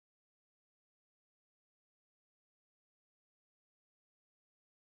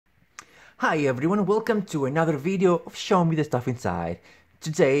Hi everyone, welcome to another video of Show Me the Stuff Inside.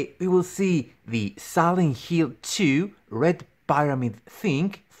 Today we will see the Silent Hill 2 Red Pyramid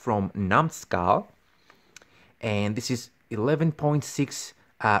thing from numskull. And this is 11.6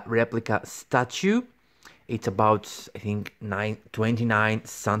 replica statue. It's about, I think, 29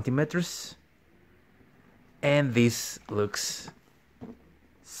 centimeters. And this looks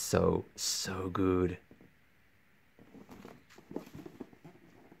so good.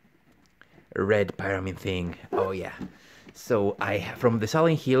 Red pyramid thing. Oh yeah. So from the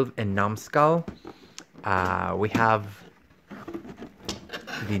Silent Hill and numskull, we have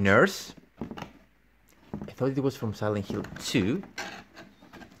the nurse. I thought it was from Silent Hill 2.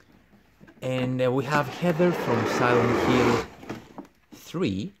 And we have Heather from Silent Hill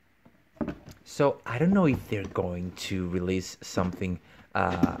 3. So I don't know if they're going to release something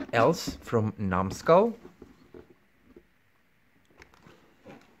else from numskull.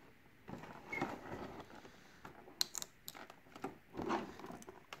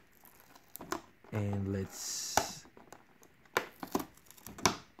 And let's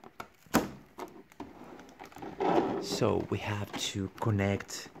so we have to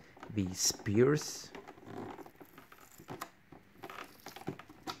connect the spears.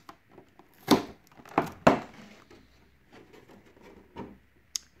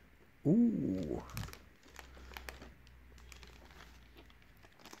 Ooh.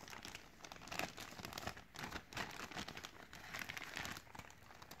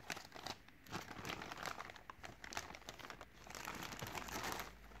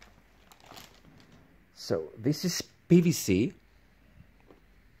 So this is PVC.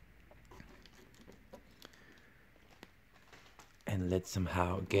 And let's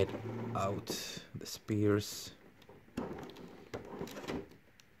somehow get out the spears.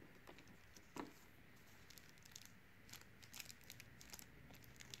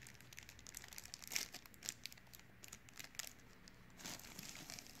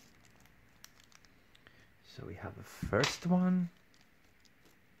 So we have the first one.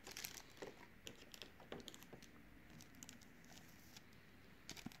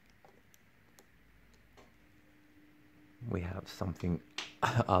 We have something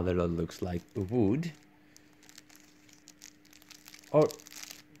other that looks like wood. Or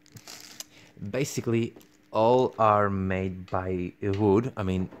basically all are made by wood. I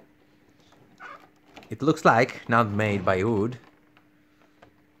mean, it looks like not made by wood.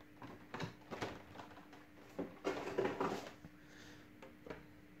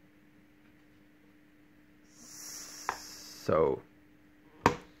 So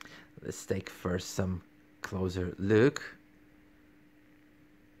let's take first some closer look.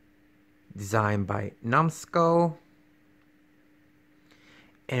 Designed by numskull.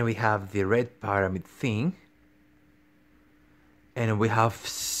 And we have the red pyramid thing. And we have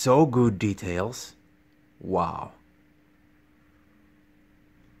so good details. Wow.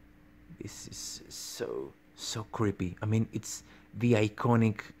 This is so creepy. I mean, it's the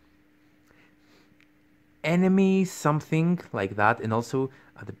iconic enemy, something like that. And also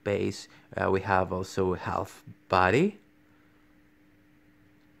at the base we have also half body.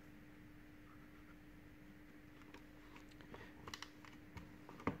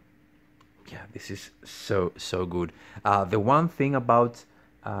 Yeah, this is so good. The one thing about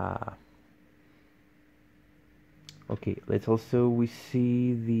okay, let's also we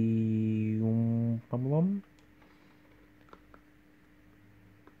see the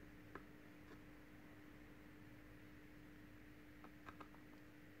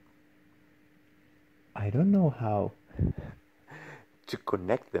I don't know how to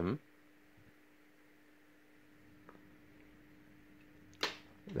connect them.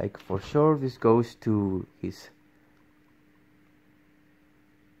 Like for sure this goes to his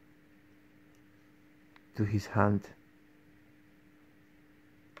hand.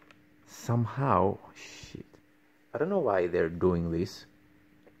 Somehow, shit. I don't know why they're doing this.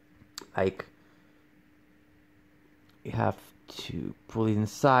 Like you have to pull it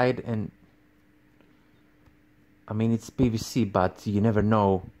inside, and I mean it's PVC, but you never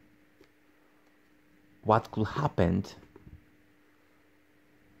know what could happen.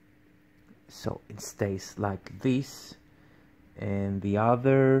 So it stays like this, and the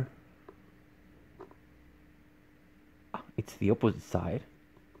other, it's the opposite side.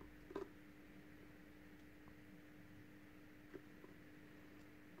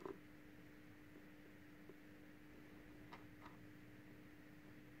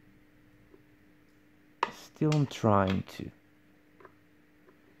 Still I'm trying to.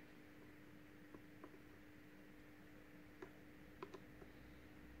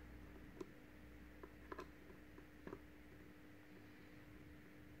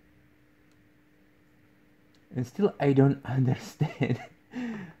 And still I don't understand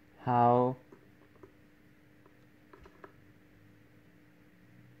how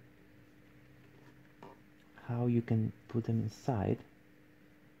you can put them inside.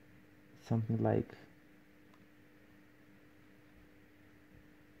 Something like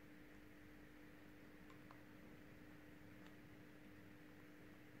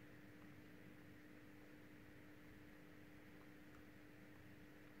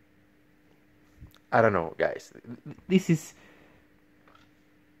I don't know, guys. This is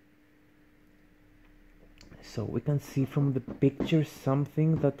so we can see from the picture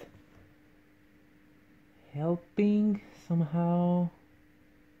something that helping somehow.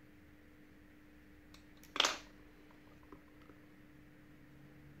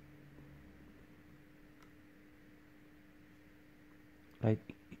 Like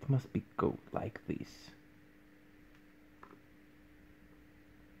it must be go like this.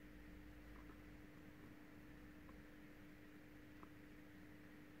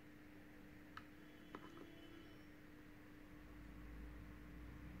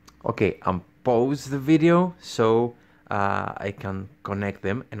 Okay, I'm pause the video so I can connect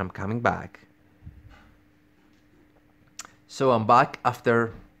them, and I'm coming back. So I'm back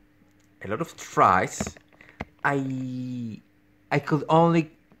after a lot of tries. I could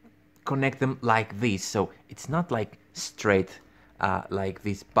only connect them like this, so it's not like straight like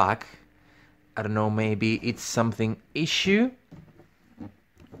this back. I don't know, maybe it's something issue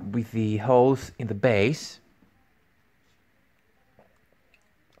with the holes in the base.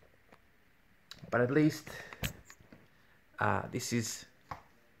 But at least this is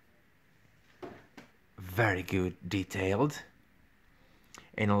very good detailed.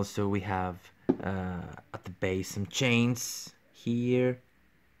 And also we have at the base some chains here.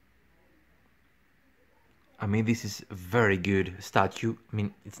 I mean, this is a very good statue. I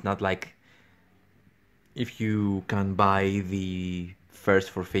mean, it's not like if you can buy the first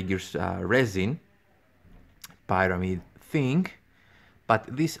four figures resin pyramid thing, but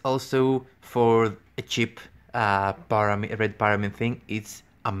this also for a cheap red pyramid thing, it's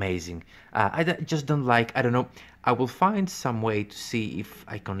amazing. I just don't like, I don't know, I will find some way to see if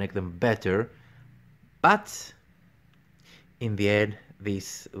I connect them better, but in the end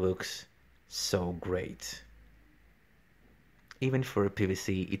this looks so great. Even for a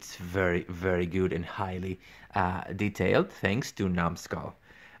PVC, it's very, very good and highly detailed, thanks to numskull.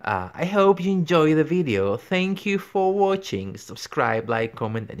 I hope you enjoy the video. Thank you for watching. Subscribe, like,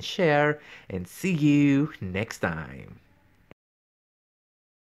 comment and share, and see you next time.